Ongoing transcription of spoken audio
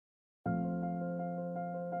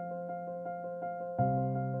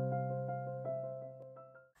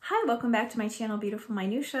Hi, welcome back to my channel, Beautiful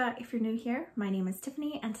Minutia. If you're new here, my name is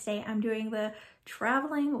Tiffany, and today I'm doing the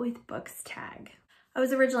Traveling with Books tag. I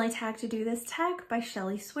was originally tagged to do this tag by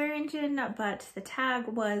Shelley Swearingen, but the tag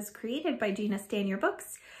was created by Gina Stanier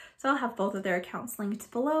Books, so I'll have both of their accounts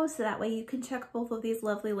linked below, so that way you can check both of these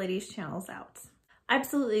lovely ladies' channels out. I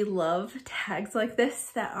absolutely love tags like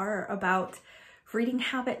this that are about reading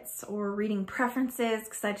habits or reading preferences,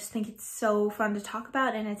 because I just think it's so fun to talk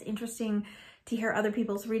about, and it's interesting to hear other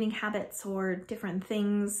people's reading habits or different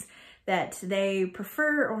things that they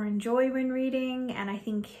prefer or enjoy when reading. And I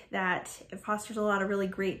think that it fosters a lot of really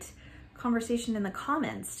great conversation in the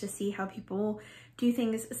comments to see how people do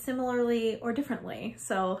things similarly or differently.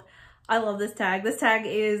 So I love this tag. This tag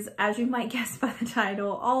is, as you might guess by the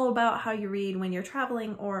title, all about how you read when you're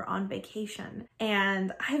traveling or on vacation.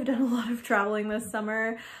 And I've done a lot of traveling this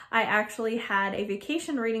summer. I actually had a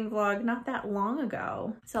vacation reading vlog not that long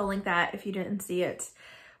ago, so I'll link that if you didn't see it.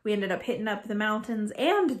 We ended up hitting up the mountains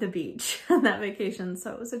and the beach on that vacation,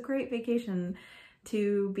 so it was a great vacation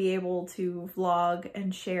to be able to vlog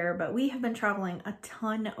and share. But we have been traveling a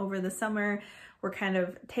ton over the summer. We're kind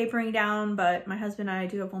of tapering down, but my husband and I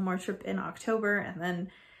do have one more trip in October, and then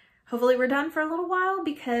hopefully we're done for a little while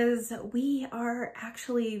because we are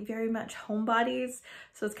actually very much homebodies.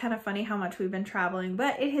 So it's kind of funny how much we've been traveling,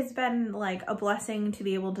 but it has been like a blessing to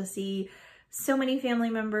be able to see so many family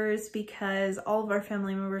members because all of our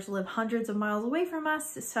family members live hundreds of miles away from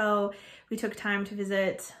us. So we took time to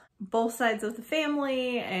visit both sides of the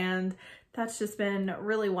family, and that's just been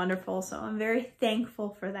really wonderful. So I'm very thankful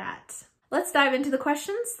for that. Let's dive into the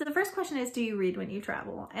questions. The first question is, do you read when you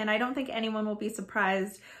travel? And I don't think anyone will be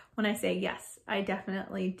surprised when I say yes, I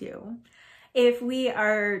definitely do. If we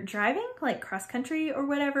are driving, like cross country or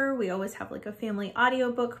whatever, we always have like a family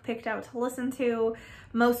audiobook picked out to listen to.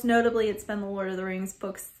 Most notably, it's been the Lord of the Rings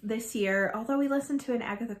books this year, although we listened to an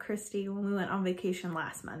Agatha Christie when we went on vacation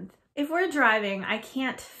last month. If we're driving, I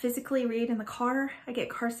can't physically read in the car. I get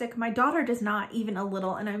car sick. My daughter does not, even a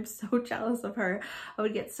little, and I'm so jealous of her. I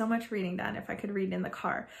would get so much reading done if I could read in the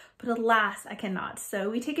car, but alas, I cannot. So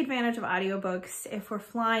we take advantage of audiobooks. If we're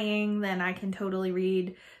flying, then I can totally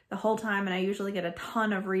read the whole time, and I usually get a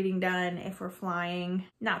ton of reading done if we're flying.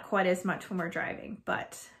 Not quite as much when we're driving,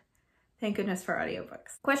 but thank goodness for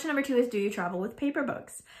audiobooks. Question number 2 is, do you travel with paper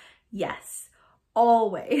books? Yes,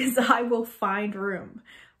 always. I will find room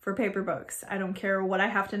for paper books. I don't care what I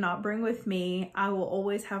have to not bring with me. I will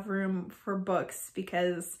always have room for books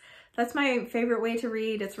because that's my favorite way to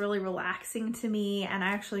read. It's really relaxing to me, and I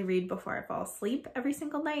actually read before I fall asleep every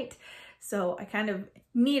single night. So I kind of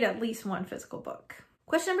need at least one physical book.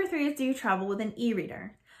 Question number 3 is, do you travel with an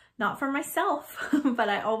e-reader? Not for myself, but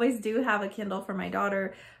I always do have a Kindle for my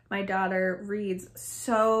daughter. My daughter reads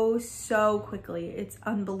so quickly. It's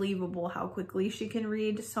unbelievable how quickly she can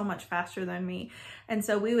read, so much faster than me. And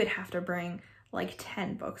so we would have to bring like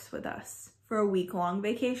 10 books with us for a week-long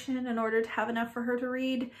vacation in order to have enough for her to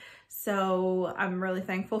read. So I'm really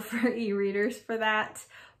thankful for e-readers for that.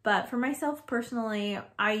 But for myself personally,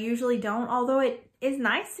 I usually don't, although it is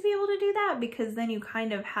nice to be able to do that because then you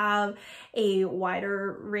kind of have a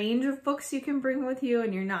wider range of books you can bring with you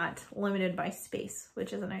and you're not limited by space,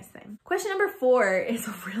 which is a nice thing. Question number 4 is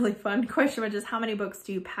a really fun question, which is, how many books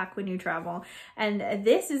do you pack when you travel? And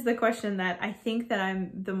this is the question that I think that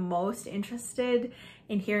I'm the most interested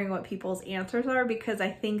in hearing what people's answers are, because I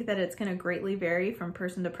think that it's going to greatly vary from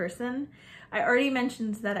person to person. I already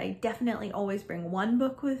mentioned that I definitely always bring one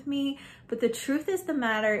book with me, but the truth is the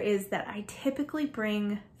matter is that I typically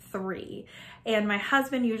bring 3, and my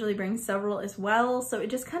husband usually brings several as well. So it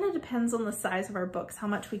just kind of depends on the size of our books, how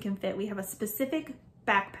much we can fit. We have a specific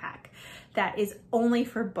backpack that is only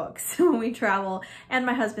for books when we travel, and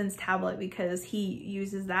my husband's tablet because he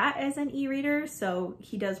uses that as an e-reader. So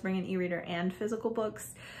he does bring an e-reader and physical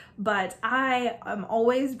books. But I am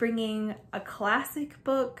always bringing a classic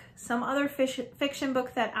book, some other fiction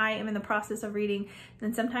book that I am in the process of reading.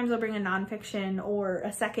 Then sometimes I'll bring a nonfiction or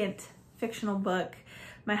a second fictional book.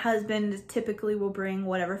 My husband typically will bring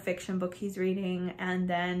whatever fiction book he's reading, and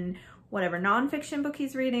then whatever nonfiction book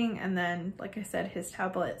he's reading, and then, like I said, his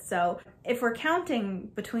tablet. So if we're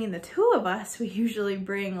counting between the 2 of us, we usually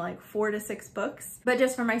bring like 4 to 6 books. But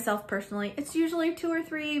just for myself personally, it's usually 2 or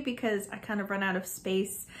 3 because I kind of run out of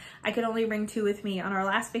space. I could only bring 2 with me on our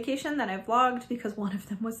last vacation that I vlogged because one of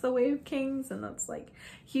them was The Way of Kings, and that's like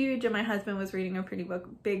huge. And my husband was reading a pretty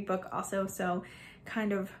big book also, so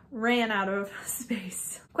kind of ran out of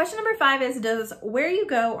space. Question number 5 is, does where you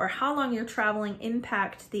go or how long you're traveling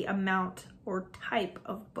impact the amount or type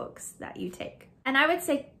of books that you take? And I would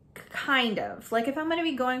say kind of. Like if I'm going to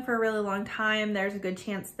be going for a really long time, there's a good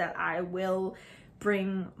chance that I will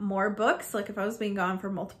bring more books. Like if I was being gone for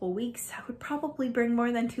multiple weeks, I would probably bring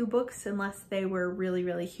more than 2 books unless they were really,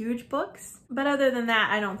 really huge books. But other than that,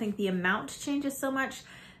 I don't think the amount changes so much.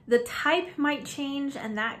 The type might change,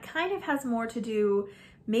 and that kind of has more to do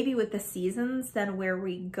maybe with the seasons than where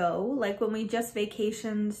we go. Like when we just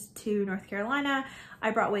vacationed to North Carolina,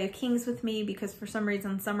 I brought Way of Kings with me because for some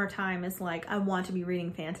reason summertime is like, I want to be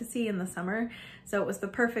reading fantasy in the summer. So it was the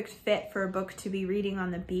perfect fit for a book to be reading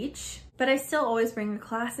on the beach. But I still always bring a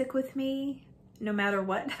classic with me, no matter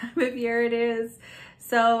what time of year it is.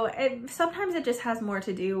 So sometimes it just has more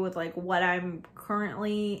to do with like what I'm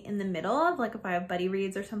currently in the middle of, like if I have buddy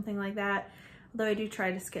reads or something like that. Although I do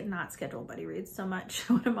try to not schedule buddy reads so much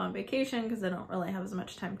when I'm on vacation because I don't really have as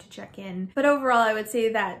much time to check in. But overall, I would say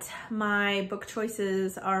that my book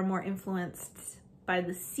choices are more influenced by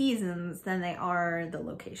the seasons than they are the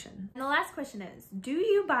location. And the last question is, do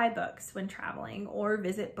you buy books when traveling or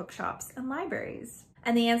visit bookshops and libraries?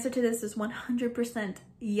 And the answer to this is 100%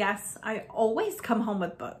 yes. I always come home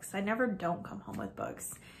with books. I never don't come home with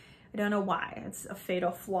books. I don't know why. It's a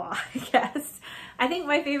fatal flaw, I guess. I think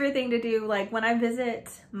my favorite thing to do, like when I visit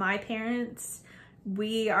my parents,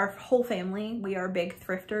 our whole family, we are big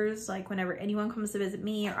thrifters. Like whenever anyone comes to visit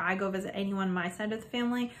me or I go visit anyone on my side of the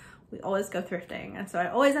family, we always go thrifting. And so I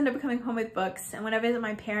always end up coming home with books. And when I visit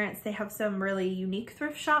my parents, they have some really unique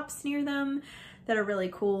thrift shops near them that are really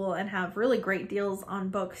cool and have really great deals on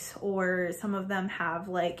books, or some of them have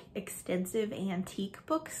like extensive antique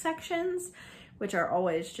book sections, which are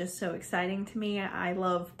always just so exciting to me. I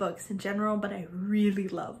love books in general, but I really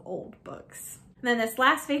love old books. And then this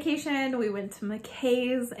last vacation, we went to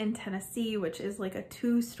McKay's in Tennessee, which is like a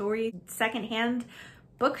 2-story secondhand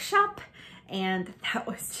bookshop. And that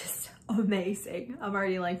was just amazing. I'm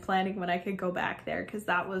already like planning when I could go back there because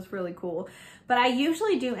that was really cool. But I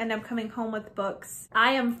usually do end up coming home with books.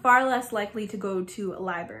 I am far less likely to go to a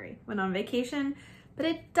library when on vacation, but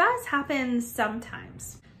it does happen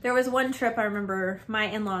sometimes. There was one trip I remember, my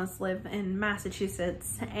in-laws live in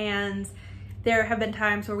Massachusetts, and there have been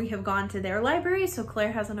times where we have gone to their library so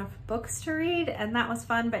Claire has enough books to read, and that was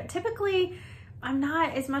fun. But typically I'm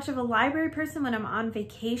not as much of a library person when I'm on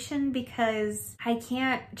vacation because I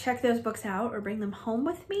can't check those books out or bring them home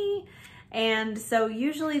with me. And so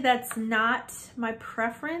usually that's not my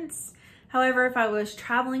preference. However, if I was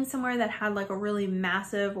traveling somewhere that had like a really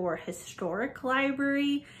massive or historic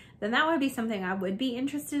library, then that would be something I would be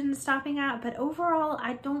interested in stopping at. But overall,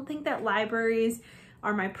 I don't think that libraries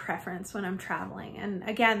are my preference when I'm traveling. And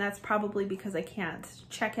again, that's probably because I can't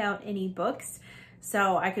check out any books,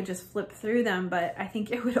 so I could just flip through them. But I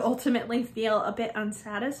think it would ultimately feel a bit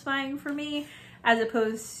unsatisfying for me as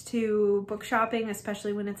opposed to book shopping,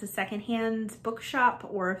 especially when it's a secondhand bookshop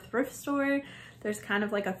or a thrift store. There's kind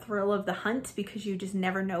of like a thrill of the hunt because you just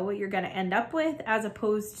never know what you're gonna end up with, as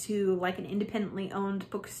opposed to like an independently owned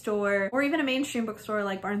bookstore or even a mainstream bookstore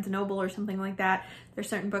like Barnes & Noble or something like that. There's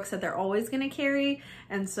certain books that they're always gonna carry.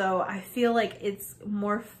 And so I feel like it's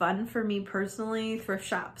more fun for me personally, thrift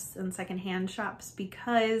shops and secondhand shops,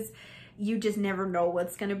 because you just never know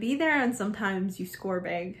what's gonna be there. And sometimes you score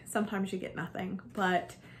big, sometimes you get nothing,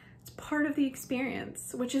 but it's part of the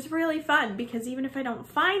experience, which is really fun because even if I don't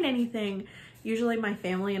find anything, usually my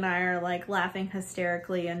family and I are like laughing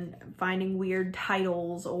hysterically and finding weird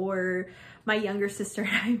titles, or my younger sister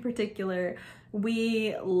and I in particular,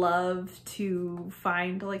 we love to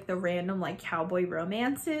find like the random like cowboy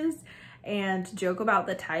romances and joke about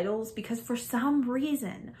the titles because for some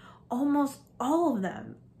reason, almost all of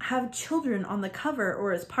them have children on the cover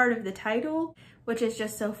or as part of the title, which is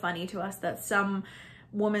just so funny to us that some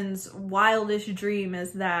woman's wildest dream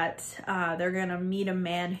is that they're gonna meet a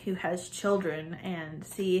man who has children and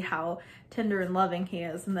see how tender and loving he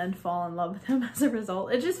is and then fall in love with him as a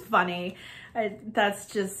result. It's just funny. That's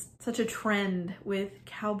just such a trend with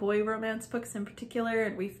cowboy romance books in particular,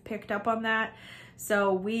 and we've picked up on that.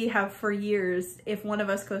 So we have for years, if one of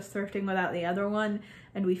us goes thrifting without the other one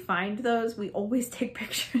and we find those, we always take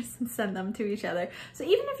pictures and send them to each other. So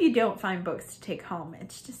even if you don't find books to take home,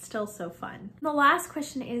 it's just still so fun. The last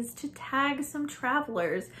question is to tag some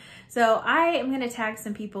travelers. So I am gonna tag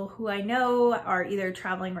some people who I know are either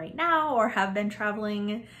traveling right now or have been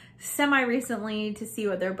traveling semi-recently to see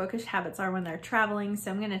what their bookish habits are when they're traveling.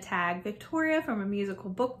 So I'm gonna tag Victoria from A Musical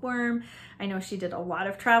Bookworm. I know she did a lot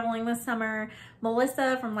of traveling this summer.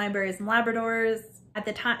 Melissa from Libraries and Labradors. At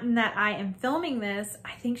the time that I am filming this,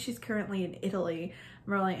 I think she's currently in Italy.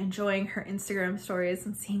 I'm really enjoying her Instagram stories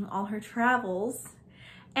and seeing all her travels.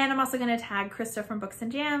 And I'm also going to tag Krista from Books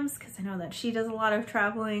and Jams because I know that she does a lot of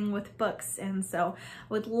traveling with books, and so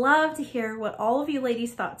I would love to hear what all of you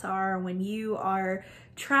ladies' thoughts are when you are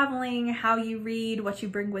traveling, how you read, what you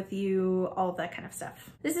bring with you, all of that kind of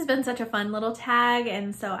stuff. This has been such a fun little tag,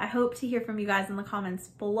 and so I hope to hear from you guys in the comments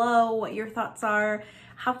below what your thoughts are,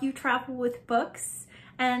 how you travel with books.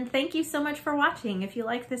 And thank you so much for watching. If you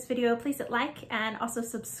like this video, please hit like and also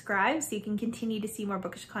subscribe so you can continue to see more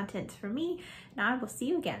bookish content from me. And I will see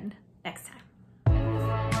you again next time.